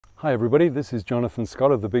Hi everybody, this is Jonathan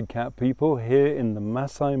Scott of the Big Cat People here in the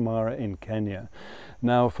Masai Mara in Kenya.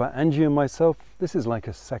 Now for Angie and myself, this is like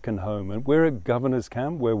a second home, and we're at Governor's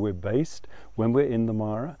Camp where we're based when we're in the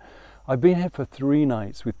Mara. I've been here for 3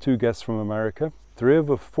 nights with 2 guests from America, 3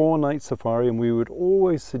 of a 4-night safari, and we would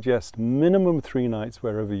always suggest minimum 3 nights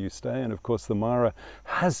wherever you stay, and of course the Mara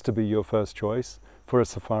has to be your first choice for a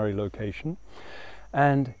safari location.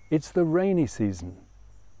 And it's the rainy season.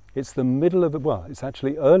 It's the middle of, well, it's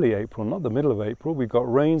actually early April, not the middle of April. We've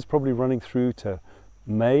got rains probably running through to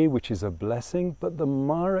May, which is a blessing, but the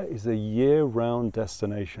Mara is a year-round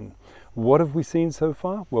destination. What have we seen so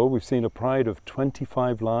far? Well, we've seen a pride of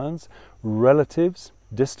 25 lions, relatives,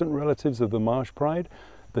 distant relatives of the marsh pride,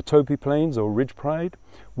 the Topi Plains or Ridge Pride.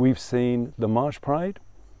 We've seen the marsh pride.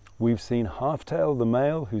 We've seen Halftail, the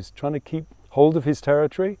male, who's trying to keep hold of his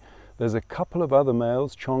territory. There's a couple of other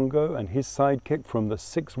males, Chongo and his sidekick from the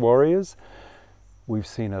 6 warriors. We've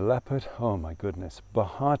seen a leopard, oh my goodness,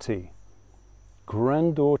 Bahati,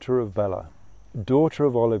 granddaughter of Bella, daughter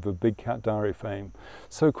of Olive of Big Cat Diary fame.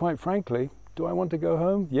 So quite frankly, do I want to go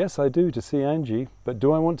home? Yes, I do, to see Angie, but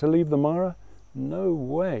do I want to leave the Mara? No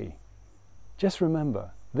way. Just remember,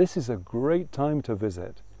 this is a great time to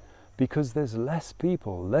visit because there's less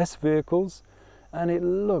people, less vehicles, and it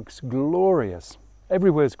looks glorious.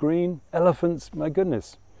 Everywhere's green, elephants, my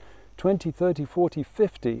goodness, 20, 30, 40,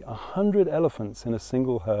 50, 100 elephants in a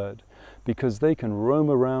single herd because they can roam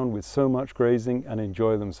around with so much grazing and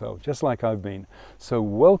enjoy themselves, just like I've been. So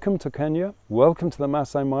welcome to Kenya, welcome to the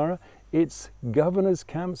Masai Mara. It's Governor's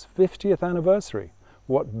Camp's 50th anniversary.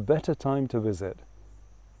 What better time to visit?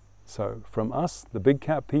 So from us, the Big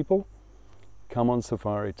Cat People, come on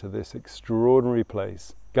safari to this extraordinary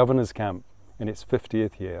place, Governor's Camp, in its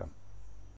 50th year.